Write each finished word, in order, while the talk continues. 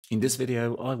In this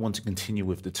video, I want to continue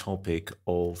with the topic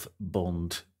of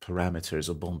bond parameters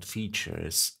or bond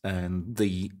features, and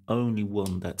the only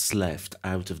one that's left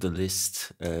out of the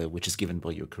list, which is given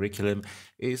by your curriculum,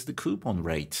 is the coupon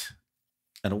rate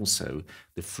and also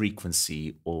the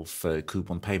frequency of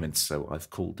coupon payments. So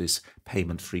I've called this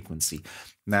payment frequency.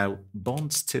 Now,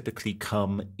 bonds typically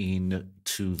come in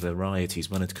two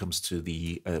varieties when it comes to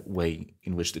the way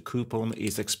in which the coupon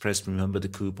is expressed. Remember, the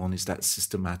coupon is that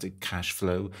systematic cash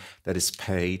flow that is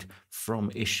paid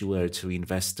from issuer to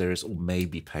investors, or may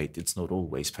be paid. It's not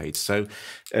always paid. So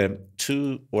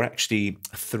two, or actually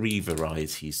three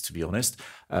varieties, to be honest.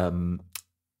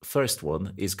 First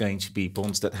one is going to be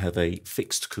bonds that have a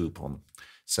fixed coupon.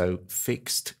 So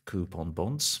fixed coupon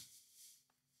bonds.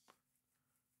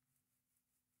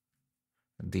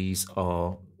 These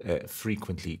are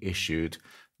frequently issued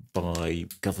by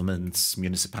governments,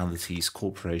 municipalities,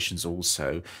 corporations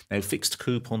also. Now, fixed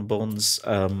coupon bonds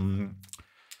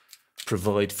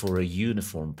provide for a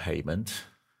uniform payment.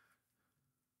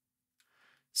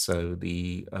 So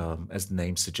the as the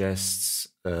name suggests,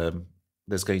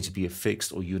 there's going to be a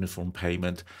fixed or uniform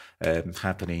payment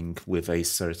happening with a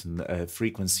certain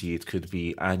frequency. It could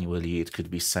be annually, it could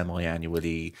be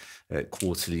semi-annually,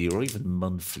 quarterly, or even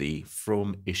monthly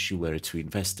from issuer to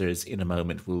investors. In a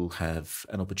moment, we'll have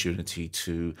an opportunity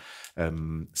to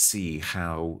see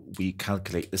how we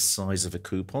calculate the size of a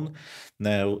coupon.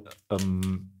 Now,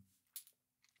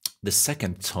 the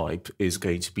second type is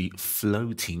going to be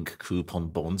floating coupon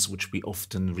bonds, which we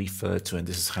often refer to, and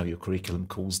this is how your curriculum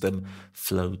calls them,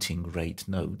 floating rate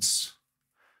notes.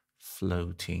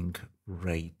 Floating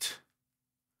rate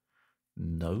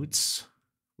notes,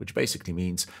 which basically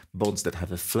means bonds that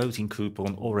have a floating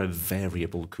coupon or a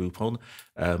variable coupon.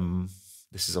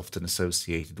 This is often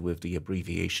associated with the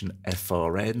abbreviation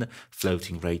FRN,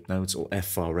 floating rate notes, or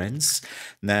FRNs.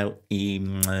 Now,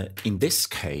 in this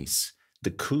case, the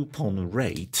coupon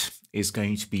rate is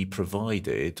going to be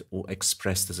provided or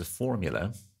expressed as a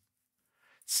formula,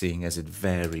 seeing as it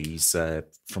varies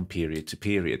from period to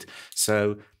period.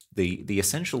 So the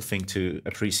essential thing to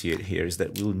appreciate here is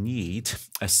that we'll need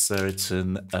a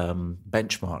certain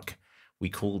benchmark.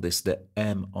 We call this the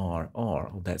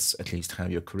MRR. That's at least how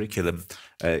your curriculum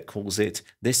calls it.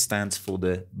 This stands for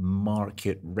the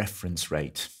market reference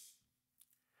rate.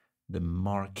 The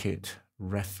market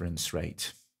reference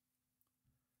rate.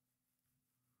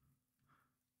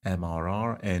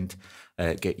 MRR, and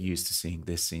get used to seeing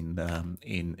this in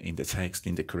the text,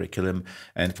 in the curriculum,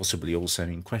 and possibly also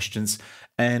in questions.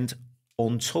 And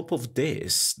on top of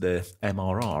this, the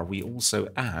MRR, we also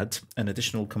add an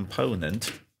additional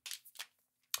component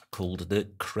called the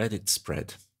credit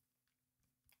spread,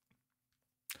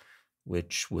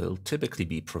 which will typically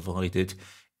be provided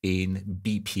in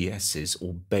BPSs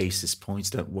or basis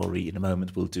points. Don't worry, in a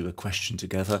moment we'll do a question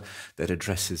together that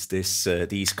addresses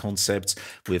these concepts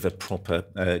with a proper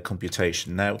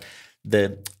computation. Now,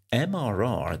 the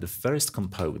MRR, the first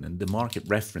component, the market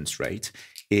reference rate,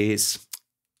 is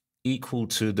equal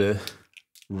to the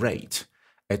rate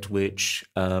at which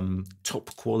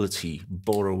top quality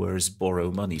borrowers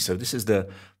borrow money. So this is the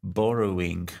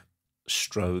borrowing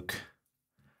stroke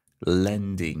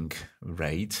lending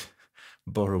rate.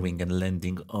 Borrowing and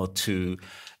lending are two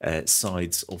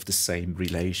sides of the same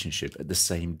relationship, the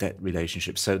same debt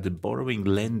relationship. So the borrowing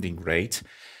lending rate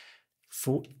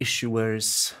for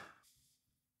issuers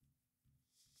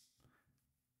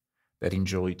that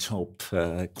enjoy top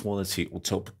quality or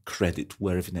top credit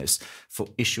worthiness, for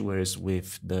issuers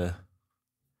with the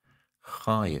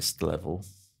highest level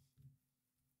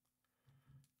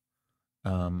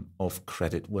of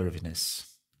credit worthiness.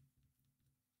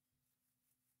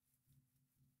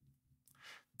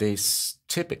 This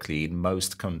typically in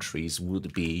most countries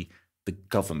would be the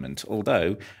government,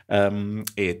 although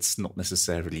it's not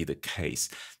necessarily the case.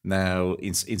 Now,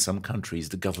 in some countries,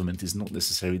 the government is not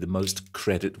necessarily the most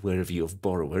credit-worthy of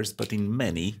borrowers, but in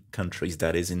many countries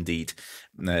that is indeed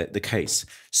the case.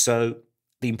 So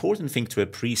the important thing to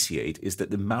appreciate is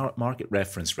that the market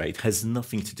reference rate has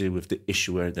nothing to do with the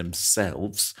issuer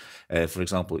themselves. For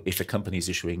example, if a company is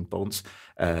issuing bonds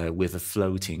with a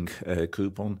floating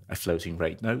coupon, a floating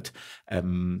rate note,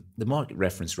 the market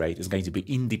reference rate is going to be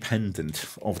independent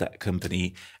of that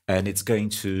company, and it's going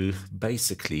to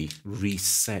basically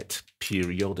reset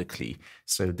periodically.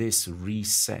 So this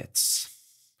resets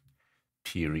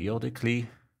periodically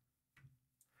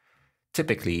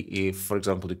Typically, if, for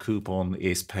example, the coupon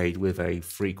is paid with a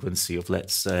frequency of,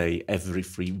 let's say, every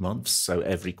 3 months, so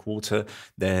every quarter,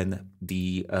 then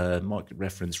the market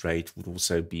reference rate would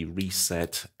also be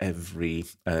reset every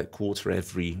quarter,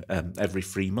 every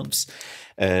 3 months.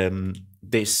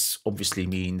 This obviously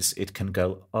means it can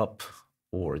go up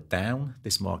or down,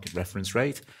 this market reference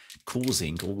rate,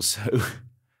 causing also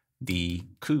the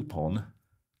coupon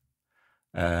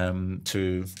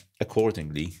to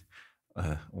accordingly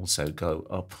also go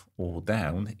up or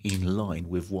down in line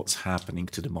with what's happening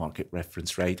to the market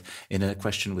reference rate. In a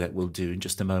question that we'll do in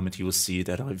just a moment, you will see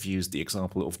that I've used the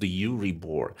example of the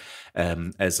Euribor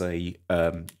as a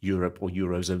Europe or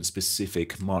Eurozone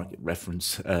specific market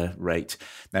reference rate.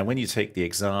 Now, when you take the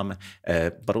exam,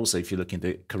 but also if you look in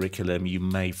the curriculum, you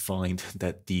may find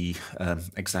that the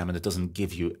examiner doesn't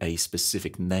give you a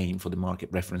specific name for the market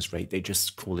reference rate. They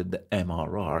just call it the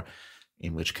MRR,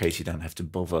 in which case you don't have to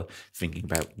bother thinking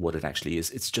about what it actually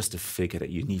is. It's just a figure that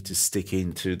you need to stick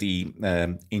into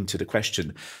the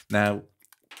question. Now,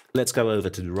 let's go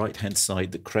over to the right-hand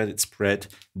side, the credit spread.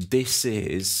 This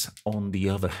is, on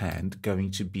the other hand, going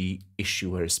to be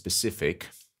issuer-specific.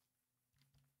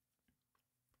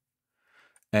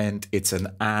 And it's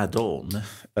an add-on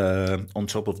on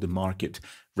top of the market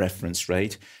reference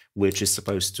rate, which is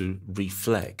supposed to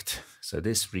reflect. So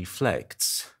this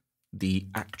reflects the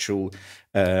actual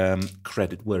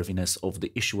credit worthiness of the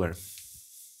issuer,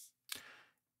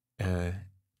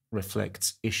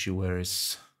 reflects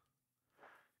issuers'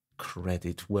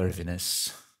 credit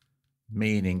worthiness,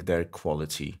 meaning their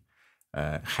quality,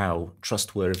 how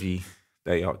trustworthy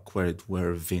they are, credit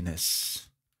worthiness.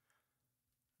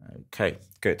 Okay,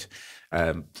 good.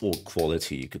 Or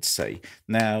quality, you could say.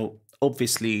 Now,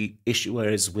 obviously,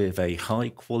 issuers with a high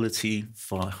quality,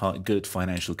 good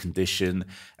financial condition,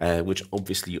 which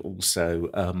obviously also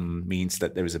means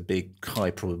that there is a high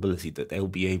probability that they'll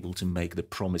be able to make the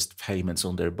promised payments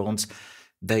on their bonds.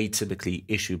 They typically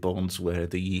issue bonds where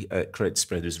the credit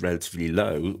spread is relatively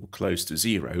low, or close to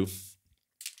zero,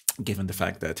 given the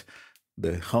fact that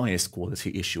the highest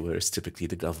quality issuers, typically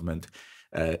the government,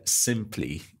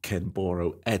 simply can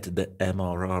borrow at the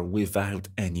MRR without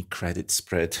any credit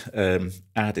spread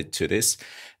added to this.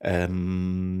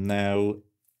 Now,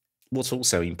 what's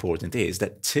also important is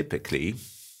that typically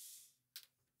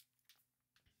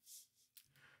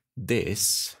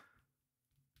this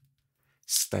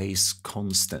stays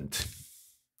constant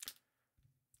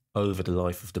over the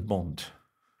life of the bond,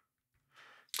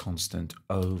 constant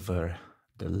over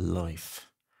the life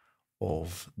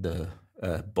of the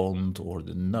bond or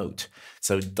the note,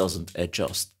 so it doesn't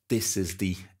adjust. This is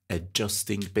the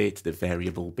adjusting bit, the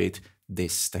variable bit.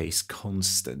 This stays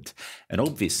constant. And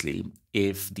obviously,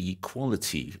 if the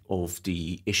quality of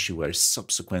the issuer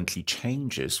subsequently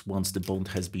changes once the bond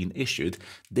has been issued,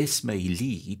 this may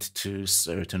lead to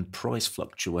certain price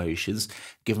fluctuations,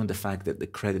 given the fact that the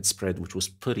credit spread which was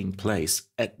put in place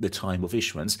at the time of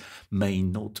issuance may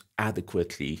not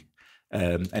adequately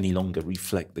any longer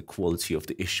reflect the quality of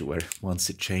the issuer once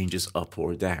it changes up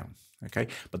or down. Okay,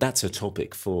 but that's a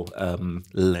topic for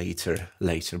later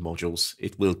modules.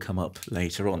 It will come up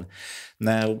later on.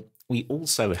 Now, we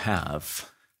also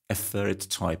have a third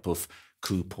type of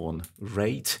coupon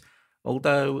rate,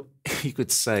 although you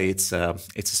could say it's a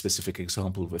specific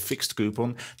example of a fixed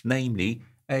coupon, namely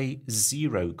a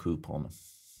zero coupon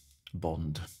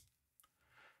bond.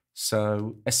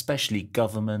 So especially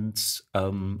governments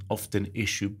often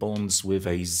issue bonds with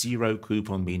a zero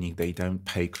coupon, meaning they don't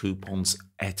pay coupons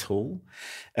at all,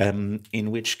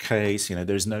 in which case,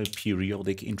 there's no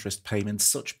periodic interest payments.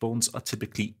 Such bonds are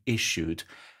typically issued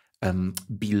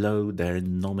below their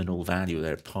nominal value,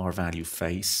 their par value,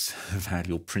 face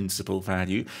value, principal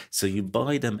value. So you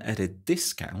buy them at a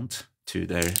discount to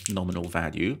their nominal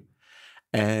value.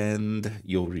 And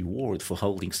your reward for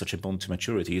holding such a bond to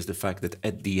maturity is the fact that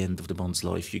at the end of the bond's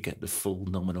life, you get the full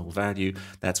nominal value.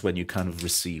 That's when you kind of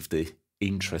receive the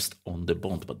interest on the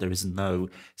bond, but there is no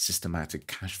systematic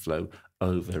cash flow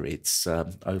over its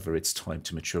time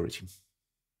to maturity.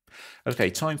 Okay,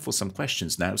 time for some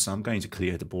questions now. So I'm going to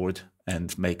clear the board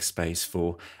and make space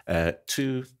for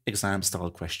 2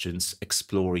 exam-style questions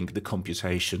exploring the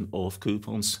computation of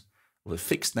coupons of a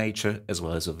fixed nature as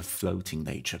well as of a floating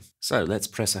nature. So let's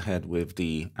press ahead with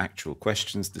the actual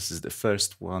questions. This is the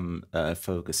first one,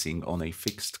 focusing on a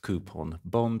fixed coupon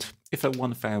bond. If a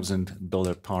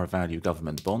 $1,000 par value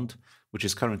government bond, which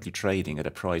is currently trading at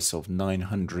a price of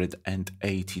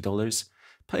 $980,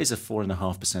 pays a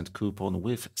 4.5% coupon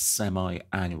with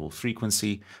semi-annual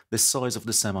frequency, the size of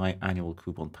the semi-annual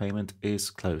coupon payment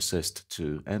is closest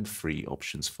to, and 3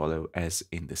 options follow as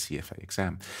in the CFA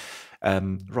exam.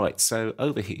 Right, so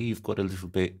over here you've got a little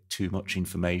bit too much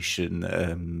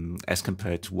information as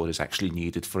compared to what is actually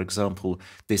needed. For example,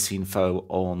 this info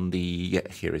on the,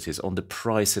 yeah, here it is, on the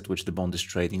price at which the bond is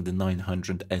trading, the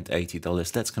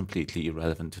 $980, that's completely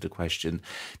irrelevant to the question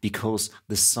because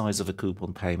the size of a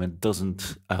coupon payment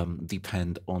doesn't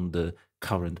depend on the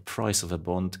current price of a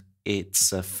bond.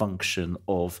 It's a function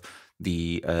of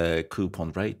the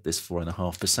coupon rate, this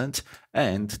 4.5%,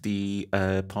 and the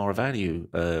par value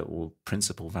or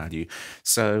principal value.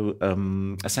 So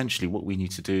essentially what we need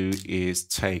to do is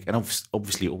take, and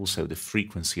obviously also the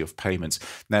frequency of payments.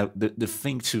 Now, the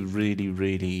thing to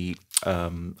really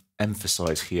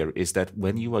emphasize here is that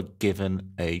when you are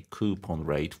given a coupon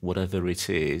rate, whatever it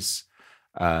is,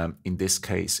 in this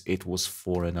case, it was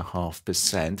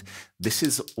 4.5%. This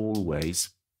is always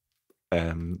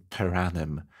per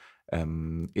annum.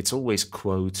 It's always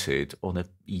quoted on a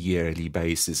yearly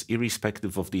basis,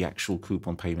 irrespective of the actual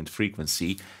coupon payment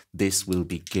frequency. This will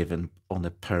be given on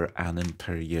a per annum,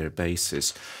 per year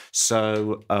basis.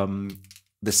 So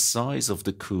the size of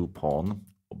the coupon,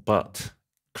 but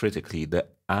critically, the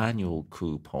annual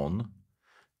coupon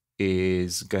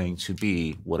is going to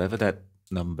be whatever that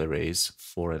number is,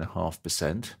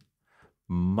 4.5%.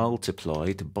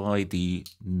 multiplied by the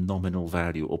nominal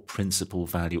value or principal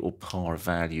value or par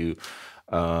value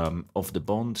of the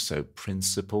bond. So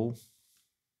principal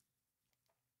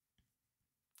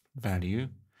value,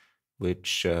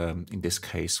 which in this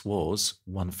case was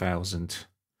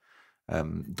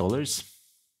 $1,000.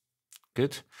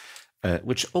 Good.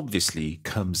 Which obviously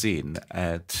comes in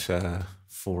at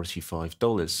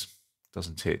 $45.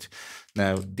 Doesn't it?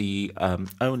 Now, the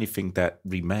only thing that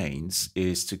remains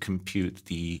is to compute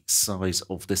the size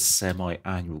of the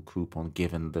semi-annual coupon,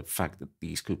 given the fact that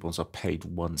these coupons are paid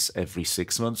once every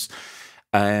 6 months.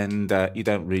 And you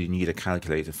don't really need a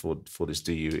calculator for this,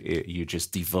 do you? You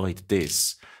just divide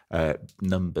this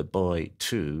number by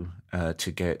 2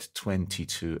 to get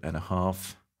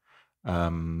 22.5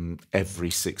 every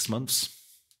 6 months.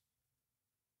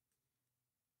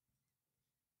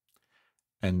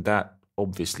 And that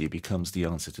obviously becomes the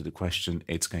answer to the question.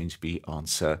 It's going to be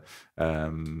answer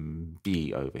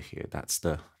B over here. That's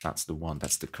the one.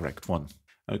 That's the correct one.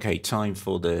 Okay, time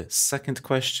for the second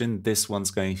question. This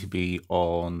one's going to be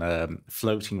on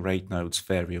floating rate notes,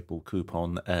 variable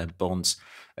coupon bonds,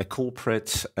 a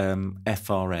corporate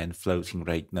FRN floating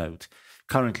rate note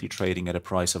currently trading at a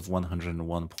price of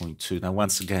 101.2. Now,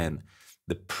 once again,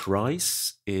 the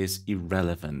price is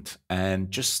irrelevant,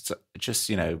 and just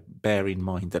bear in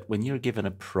mind that when you're given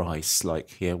a price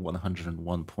like here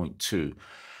 101.2,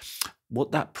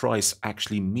 what that price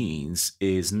actually means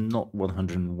is not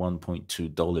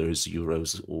 $101.2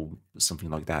 euros or something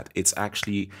like that. It's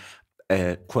actually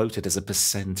quoted as a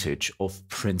percentage of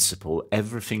principal,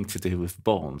 everything to do with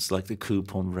bonds, like the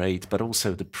coupon rate, but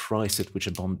also the price at which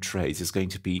a bond trades is going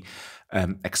to be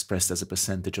expressed as a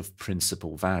percentage of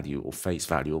principal value or face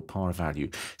value or par value.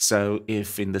 So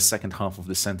if in the second half of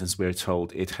the sentence we're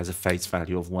told it has a face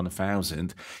value of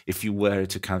 1,000, if you were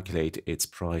to calculate its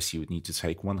price, you would need to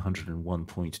take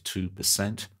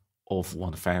 101.2% of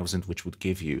 1,000, which would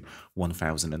give you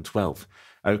 1,012.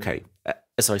 Okay,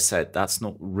 as I said, that's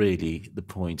not really the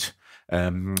point.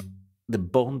 The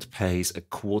bond pays a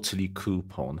quarterly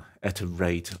coupon at a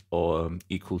rate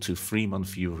equal to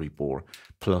 3-month Euribor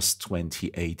plus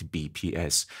 28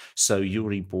 BPS. So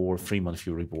Euribor, 3-month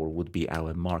Euribor would be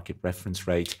our market reference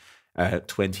rate,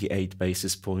 28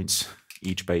 basis points,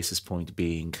 each basis point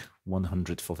being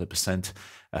 100%.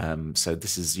 So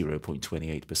this is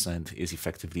 0.28% is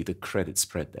effectively the credit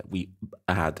spread that we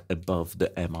add above the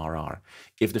MRR.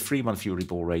 If the 3-month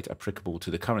Euribor rate applicable to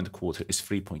the current quarter is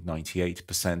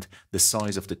 3.98%, the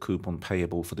size of the coupon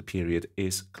payable for the period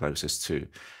is closest to.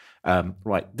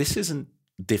 Right, this isn't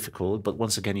difficult, but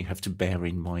once again, you have to bear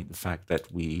in mind the fact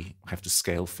that we have to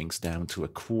scale things down to a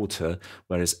quarter,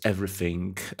 whereas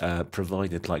everything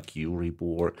provided like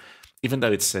Euribor, even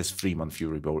though it says 3-month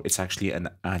Euribor, it's actually an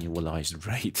annualized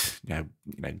rate.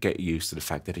 Get used to the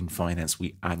fact that in finance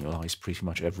we annualize pretty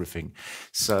much everything.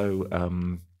 So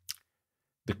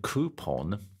the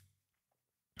coupon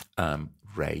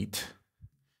rate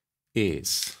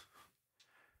is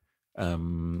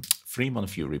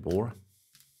 3-month Euribor,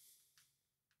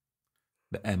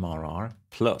 the MRR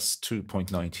plus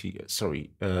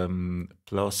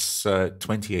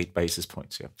 28 basis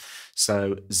points. Yeah,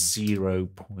 so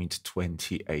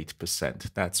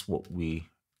 0.28%. That's what we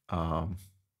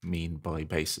mean by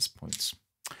basis points.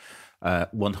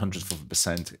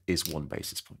 100% is 1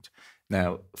 basis point.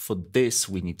 Now, for this,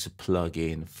 we need to plug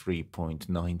in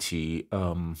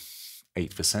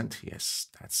 3.98%. Yes,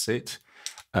 that's it.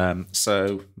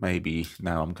 So maybe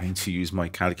now I'm going to use my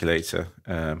calculator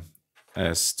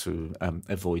as to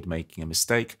avoid making a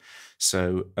mistake.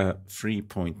 So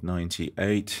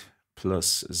 3.98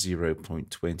 plus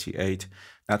 0.28,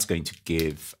 that's going to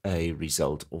give a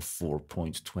result of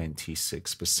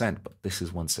 4.26%. But this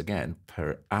is once again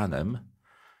per annum.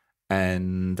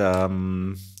 And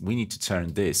we need to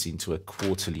turn this into a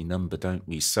quarterly number, don't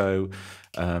we? So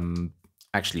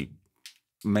actually,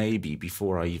 maybe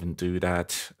before I even do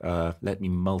that, let me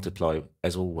multiply,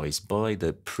 as always, by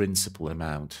the principal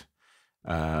amount.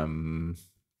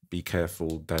 Be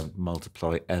careful, don't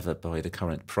multiply ever by the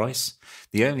current price.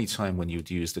 The only time when you'd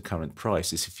use the current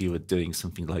price is if you were doing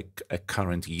something like a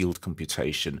current yield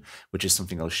computation, which is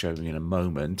something I'll show you in a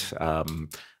moment.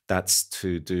 That's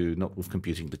to do not with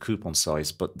computing the coupon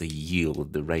size, but the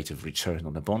yield, the rate of return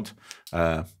on a bond.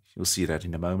 You'll see that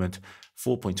in a moment.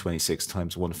 4.26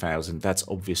 times 1,000, that's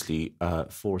obviously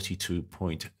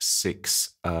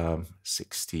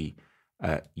 42.660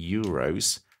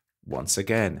 euros, once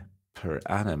again, per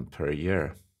annum, per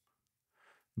year.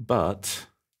 But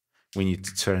we need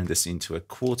to turn this into a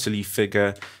quarterly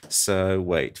figure. So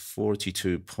wait,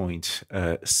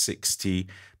 42.60,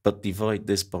 but divide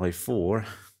this by 4.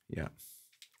 Yeah.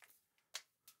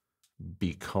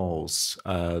 Because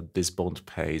this bond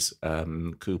pays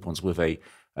coupons with a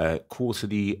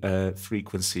quarterly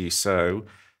frequency, so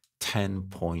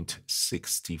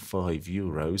 10.65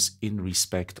 euros in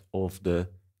respect of the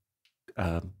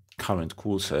current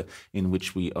quarter in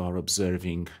which we are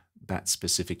observing that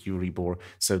specific Euribor.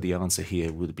 So the answer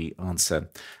here would be answer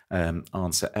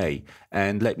A.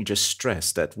 And let me just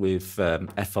stress that with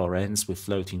FRNs, with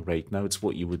floating rate notes,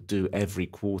 what you would do every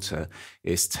quarter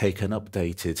is take an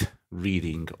updated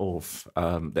reading of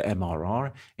the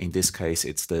MRR. In this case,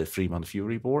 it's the 3-month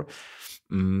Euribor,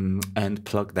 and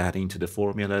plug that into the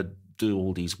formula, do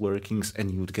all these workings, and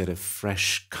you would get a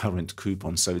fresh current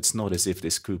coupon. So it's not as if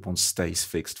this coupon stays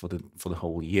fixed for the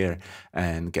whole year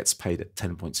and gets paid at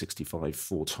 10.65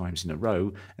 4 times in a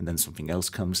row, and then something else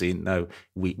comes in. No,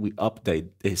 we update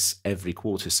this every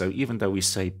quarter. So even though we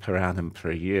say per annum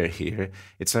per year here,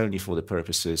 it's only for the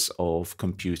purposes of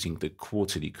computing the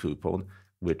quarterly coupon,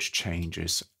 which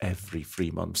changes every 3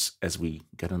 months as we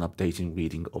get an updating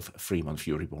reading of 3-month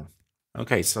Euribor.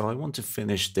 Okay, so I want to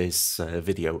finish this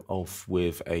video off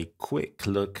with a quick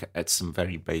look at some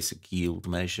very basic yield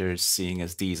measures, seeing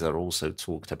as these are also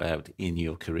talked about in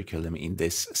your curriculum in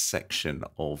this section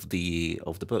of the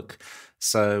book.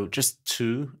 So just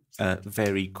two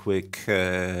very quick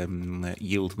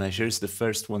yield measures. The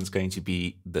first one's going to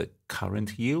be the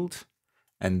current yield,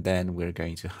 and then we're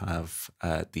going to have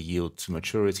the yield to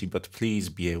maturity. But please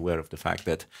be aware of the fact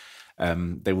that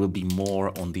there will be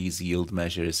more on these yield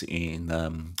measures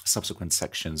in subsequent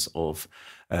sections of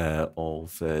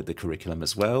the curriculum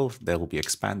as well. They will be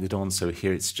expanded on. So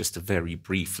here it's just a very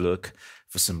brief look.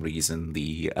 For some reason,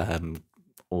 the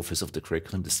authors of the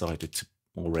curriculum decided to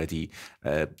already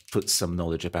put some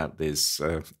knowledge about this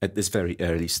at this very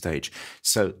early stage.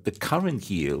 So the current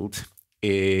yield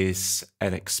is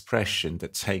an expression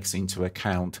that takes into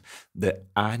account the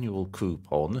annual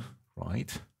coupon,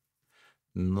 right?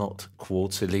 Not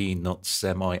quarterly, not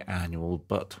semi-annual,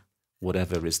 but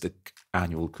whatever is the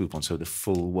annual coupon, so the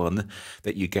full one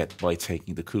that you get by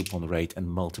taking the coupon rate and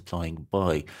multiplying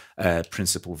by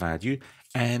principal value,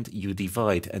 and you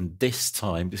divide, and this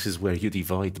time, this is where you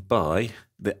divide by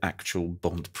the actual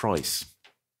bond price,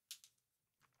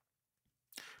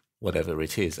 whatever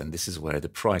it is, and this is where the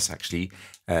price actually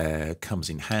comes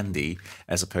in handy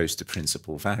as opposed to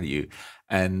principal value.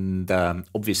 And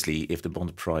obviously, if the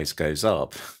bond price goes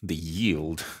up, the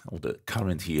yield or the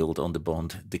current yield on the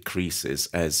bond decreases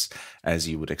as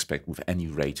you would expect with any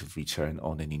rate of return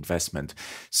on an investment.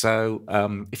 So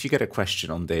if you get a question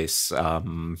on this,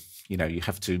 you know, you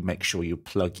have to make sure you're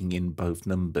plugging in both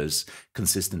numbers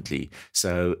consistently.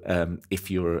 So if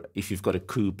you've got a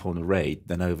coupon rate,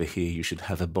 then over here you should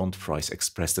have a bond price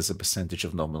expressed as a percentage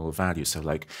of nominal value. So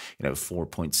like, you know,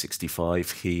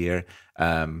 4.65 here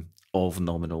of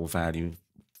nominal value,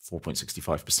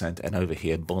 4.65%, and over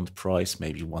here bond price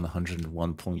maybe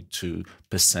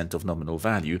 101.2% of nominal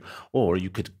value. Or you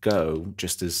could go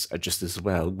just as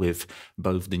well with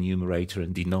both the numerator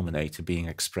and denominator being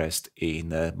expressed in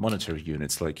monetary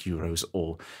units like euros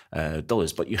or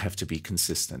dollars, but you have to be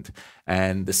consistent.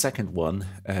 And the second one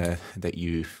that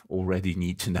you already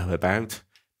need to know about,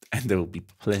 and there will be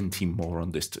plenty more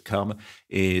on this to come,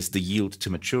 is the yield to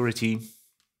maturity,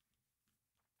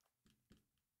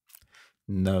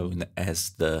 known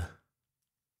as the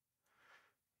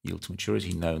yield to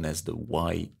maturity, known as the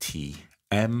YTM.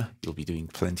 M. You'll be doing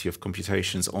plenty of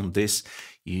computations on this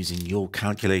using your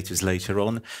calculators later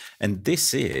on. And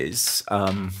this is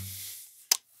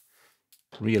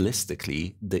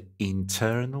realistically the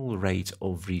internal rate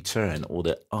of return, or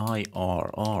the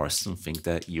IRR, something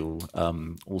that you'll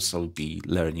also be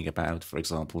learning about, for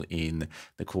example, in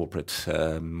the corporate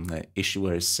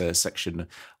issuers section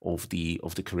of the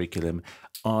curriculum.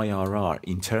 IRR,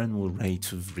 internal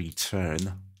rate of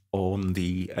return on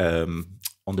the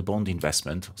bond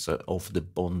investment, so of the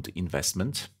bond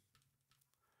investment.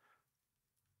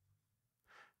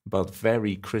 But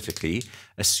very critically,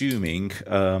 assuming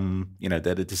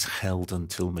that it is held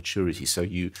until maturity, so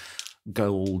you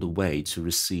go all the way to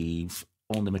receive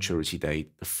on the maturity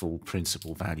date the full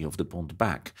principal value of the bond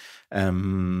back. So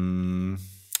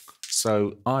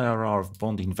IRR of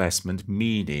bond investment,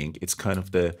 meaning it's kind of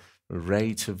the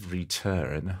rate of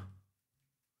return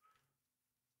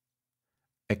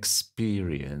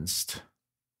experienced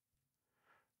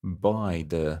by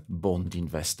the bond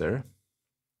investor,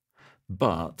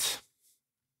 but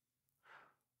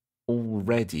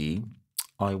already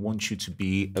I want you to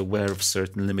be aware of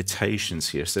certain limitations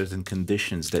here, certain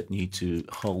conditions that need to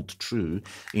hold true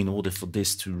in order for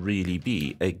this to really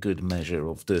be a good measure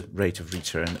of the rate of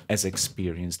return as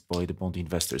experienced by the bond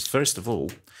investors. First of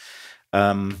all,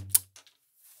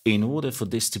 in order for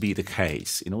this to be the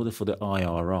case, in order for the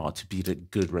IRR to be the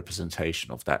good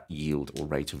representation of that yield or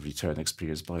rate of return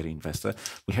experienced by the investor,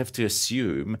 we have to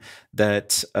assume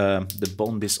that the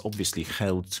bond is obviously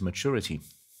held to maturity.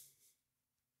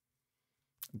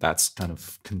 That's kind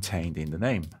of contained in the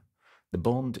name. The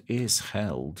bond is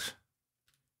held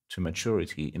to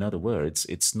maturity. In other words,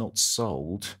 it's not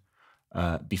sold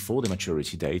before the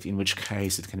maturity date, in which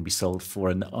case it can be sold for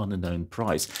an unknown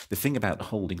price. The thing about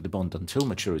holding the bond until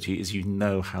maturity is you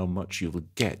know how much you will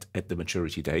get at the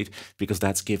maturity date, because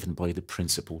that's given by the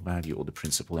principal value or the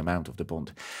principal amount of the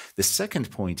bond. The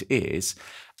second point is,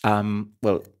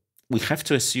 well, we have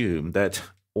to assume that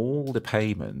all the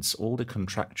payments, all the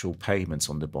contractual payments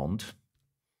on the bond,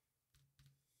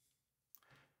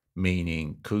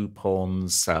 meaning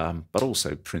coupons, but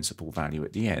also principal value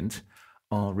at the end,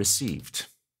 are received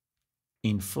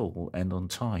in full and on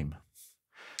time.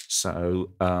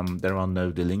 So there are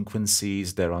no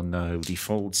delinquencies, there are no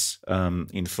defaults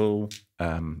in full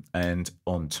and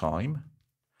on time.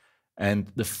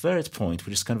 And the third point,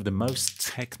 which is kind of the most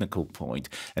technical point,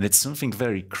 and it's something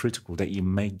very critical that you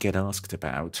may get asked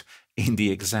about in the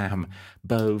exam,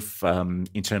 both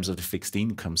in terms of the fixed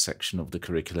income section of the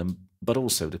curriculum, but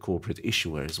also the corporate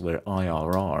issuers, where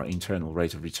IRR, internal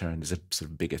rate of return, is a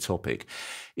sort of bigger topic,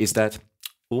 is that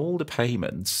all the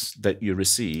payments that you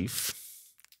receive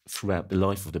throughout the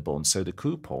life of the bond, so the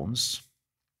coupons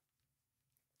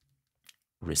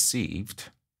received,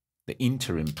 the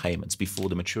interim payments before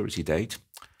the maturity date,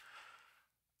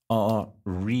 are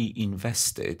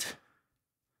reinvested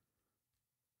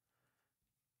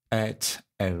at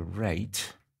a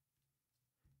rate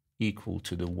equal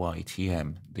to the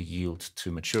YTM, the yield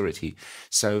to maturity.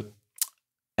 So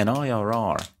an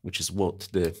IRR, which is what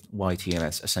the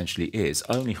YTMS essentially is,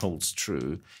 only holds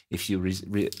true if you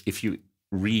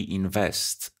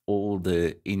reinvest all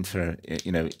the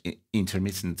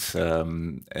intermittent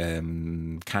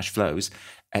cash flows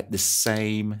at the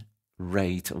same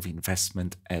rate of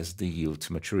investment as the yield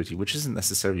to maturity, which isn't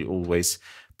necessarily always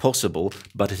possible,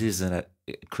 but it is a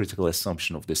critical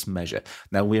assumption of this measure.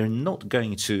 Now, we're not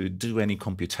going to do any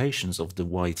computations of the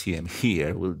YTM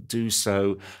here. We'll do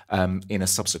so in a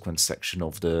subsequent section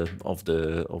of the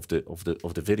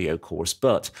video course,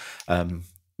 but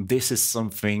this is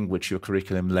something which your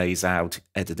curriculum lays out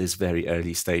at this very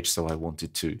early stage, so I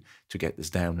wanted to get this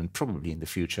down, and probably in the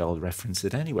future I'll reference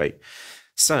it anyway.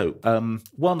 So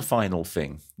one final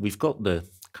thing.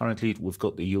 Currently we've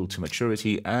got the yield to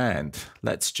maturity, and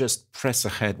let's just press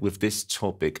ahead with this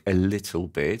topic a little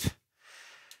bit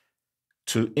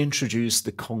to introduce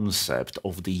the concept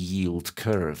of the yield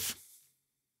curve,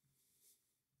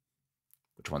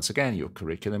 which once again your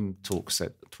curriculum talks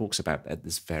about at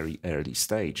this very early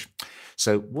stage.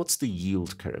 So what's the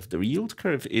yield curve? The yield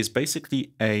curve is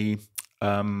basically a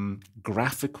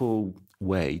graphical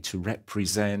way to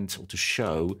represent or to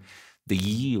show the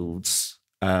yields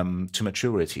to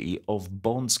maturity of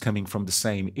bonds coming from the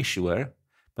same issuer,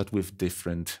 but with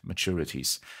different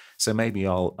maturities. So maybe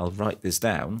I'll write this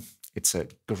down. It's a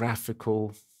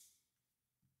graphical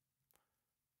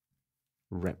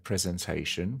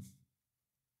representation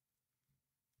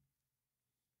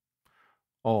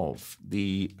of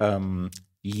the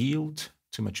yield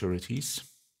to maturities,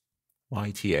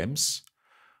 YTMs,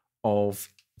 of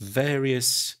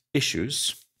various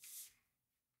issues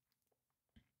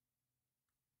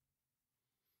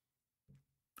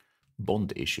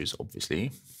bond issues,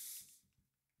 obviously,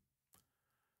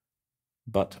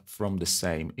 but from the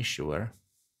same issuer,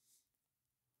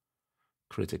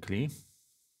 critically,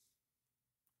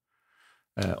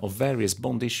 of various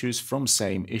bond issues from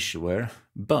same issuer,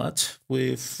 but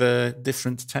with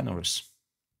different tenors,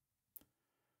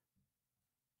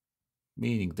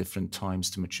 meaning different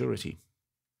times to maturity.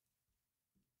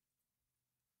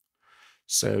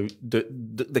 So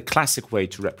the classic way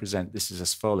to represent this is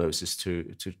as follows: is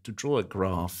to draw a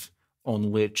graph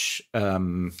on which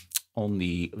on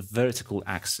the vertical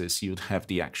axis you'd have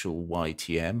the actual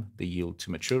YTM, the yield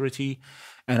to maturity,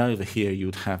 and over here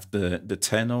you'd have the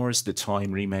tenors, the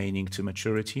time remaining to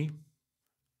maturity.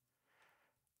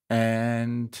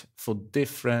 And for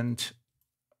different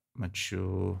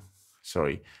maturity,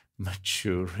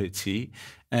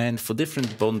 and for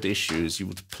different bond issues, you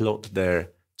would plot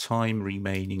their time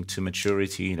remaining to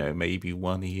maturity, you know, maybe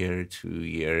 1 year, 2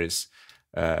 years,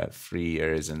 3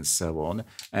 years, and so on,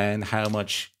 and how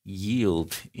much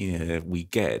yield we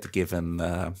get given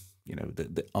you know,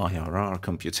 the IRR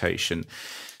computation.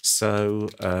 So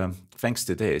thanks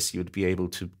to this, you'd be able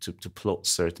to plot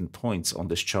certain points on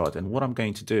this chart. And what I'm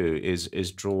going to do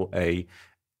is draw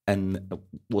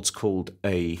what's called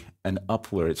an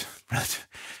upward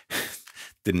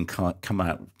didn't come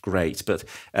out great, but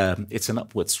it's an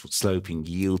upward sloping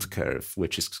yield curve,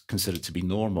 which is considered to be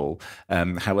normal.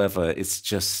 However, it's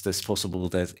just as possible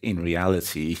that in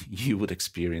reality you would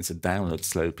experience a downward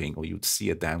sloping, or you'd see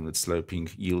a downward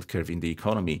sloping yield curve in the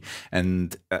economy.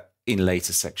 And in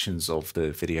later sections of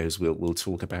the videos, we'll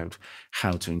talk about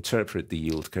how to interpret the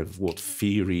yield curve, what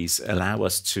theories allow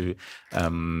us to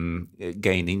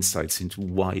gain insights into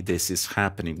why this is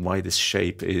happening, why this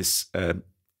shape is a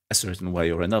certain way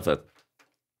or another.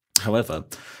 However,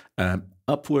 an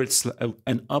upward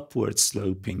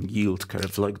sloping yield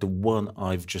curve like the one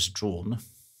I've just drawn,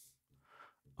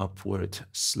 upward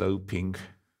sloping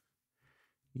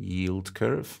yield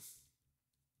curve,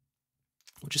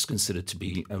 which is considered to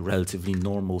be a relatively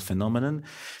normal phenomenon,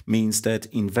 means that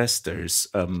investors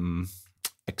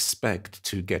expect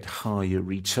to get higher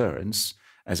returns,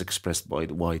 as expressed by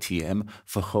the YTM,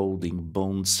 for holding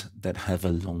bonds that have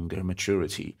a longer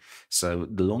maturity. So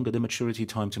the longer the maturity,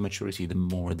 time to maturity, the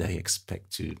more they expect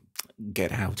to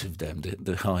get out of them,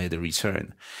 the higher the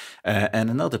return. And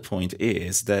another point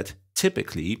is that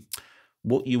typically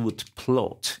what you would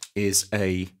plot is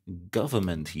a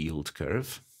government yield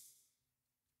curve,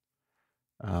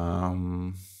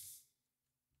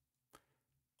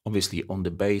 obviously on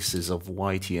the basis of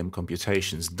YTM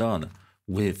computations done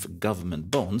with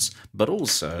government bonds, but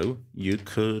also you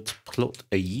could plot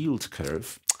a yield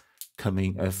curve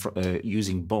coming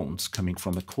using bonds coming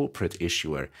from a corporate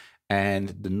issuer. And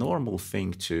the normal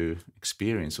thing to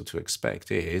experience or to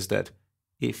expect is that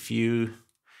if you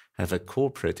have a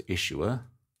corporate issuer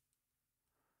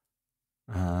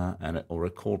or a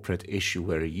corporate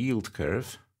issuer yield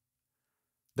curve,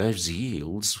 those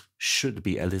yields should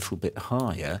be a little bit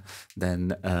higher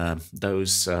than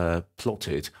those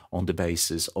plotted on the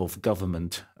basis of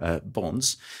government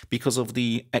bonds, because of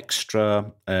the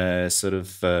extra sort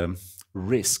of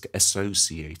risk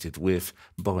associated with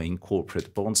buying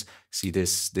corporate bonds. See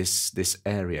this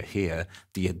area here,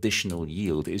 the additional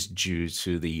yield is due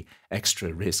to the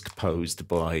extra risk posed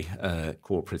by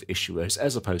corporate issuers,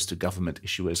 as opposed to government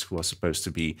issuers, who are supposed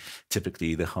to be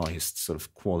typically the highest sort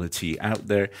of quality out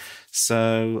there.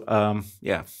 So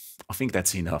yeah, I think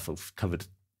that's enough. I've covered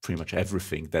pretty much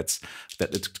everything that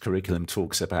the curriculum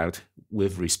talks about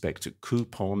with respect to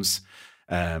coupons,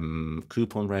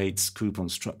 coupon rates, coupon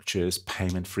structures,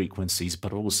 payment frequencies,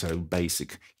 but also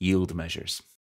basic yield measures.